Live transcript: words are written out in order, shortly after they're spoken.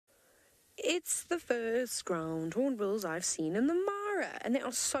It's the first ground hornbills I've seen in the Mara, and they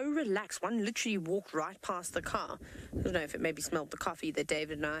are so relaxed. One literally walked right past the car. I don't know if it maybe smelled the coffee that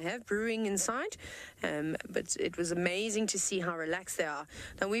David and I have brewing inside, but it was amazing to see how relaxed they are.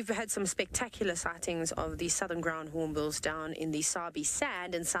 Now, we've had some spectacular sightings of the southern ground hornbills down in the Sabi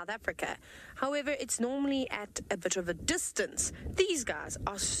Sand in South Africa. However, it's normally at a bit of a distance. These guys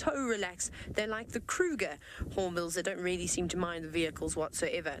are so relaxed. They're like the Kruger hornbills that don't really seem to mind the vehicles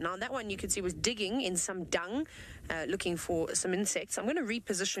whatsoever. Now, that one you could see was digging in some dung, looking for some insects. I'm going to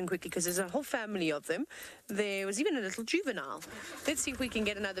reposition quickly because there's a whole family of them. There was even a little juvenile. Let's see if we can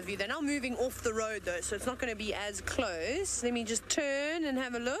get another view. They're now moving off the road though, so it's not going to be as close. Let me just turn and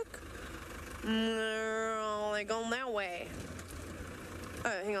have a look. They're gone that way.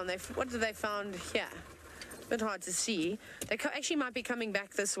 Oh, hang on. What did they found here? A bit hard to see. They actually might be coming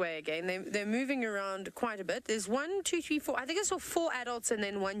back this way again. They're moving around quite a bit. There's 1, 2, 3, 4. I think I saw 4 adults and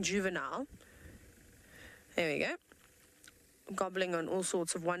then 1 juvenile. There we go. Gobbling on all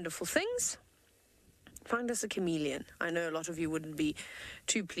sorts of wonderful things. Find us a chameleon. I know a lot of you wouldn't be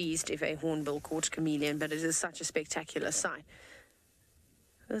too pleased if a hornbill caught a chameleon, but it is such a spectacular sight.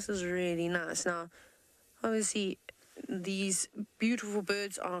 This is really nice. Now, obviously, these beautiful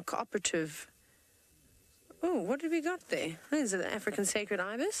birds are cooperative. Oh, what have we got there? There's an African sacred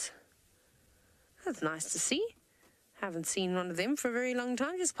ibis. That's nice to see. Haven't seen one of them for a very long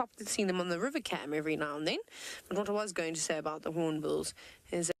time. Just seen them on the river cam every now and then. But what I was going to say about the hornbills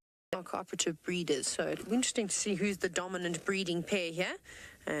is that they are cooperative breeders. So it'll be interesting to see who's the dominant breeding pair here.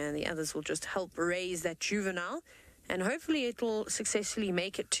 And the others will just help raise that juvenile. And hopefully it will successfully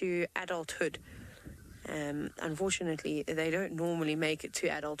make it to adulthood. Unfortunately, they don't normally make it to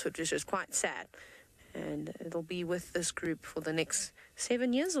adulthood, which is quite sad. And it'll be with this group for the next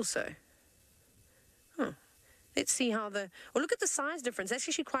 7 years or so. Huh. Let's see how look at the size difference. That's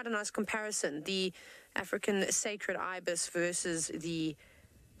actually quite a nice comparison. The African sacred ibis versus the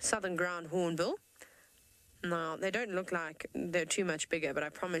southern ground hornbill. Now, they don't look like they're too much bigger, but I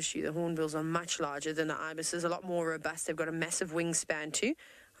promise you the hornbills are much larger than the ibises, a lot more robust. They've got a massive wingspan too.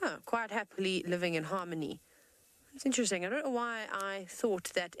 Oh, quite happily living in harmony. It's interesting. I don't know why I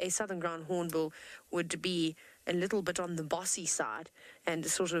thought that a southern ground hornbill would be a little bit on the bossy side and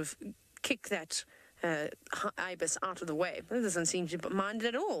sort of kick that ibis out of the way. But it doesn't seem to mind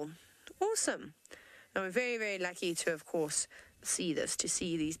it at all. Awesome. Now, we're very, very lucky to, of course, see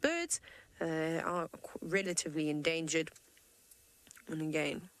these birds. Are relatively endangered. And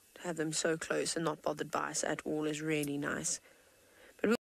again, to have them so close and not bothered by us at all is really nice.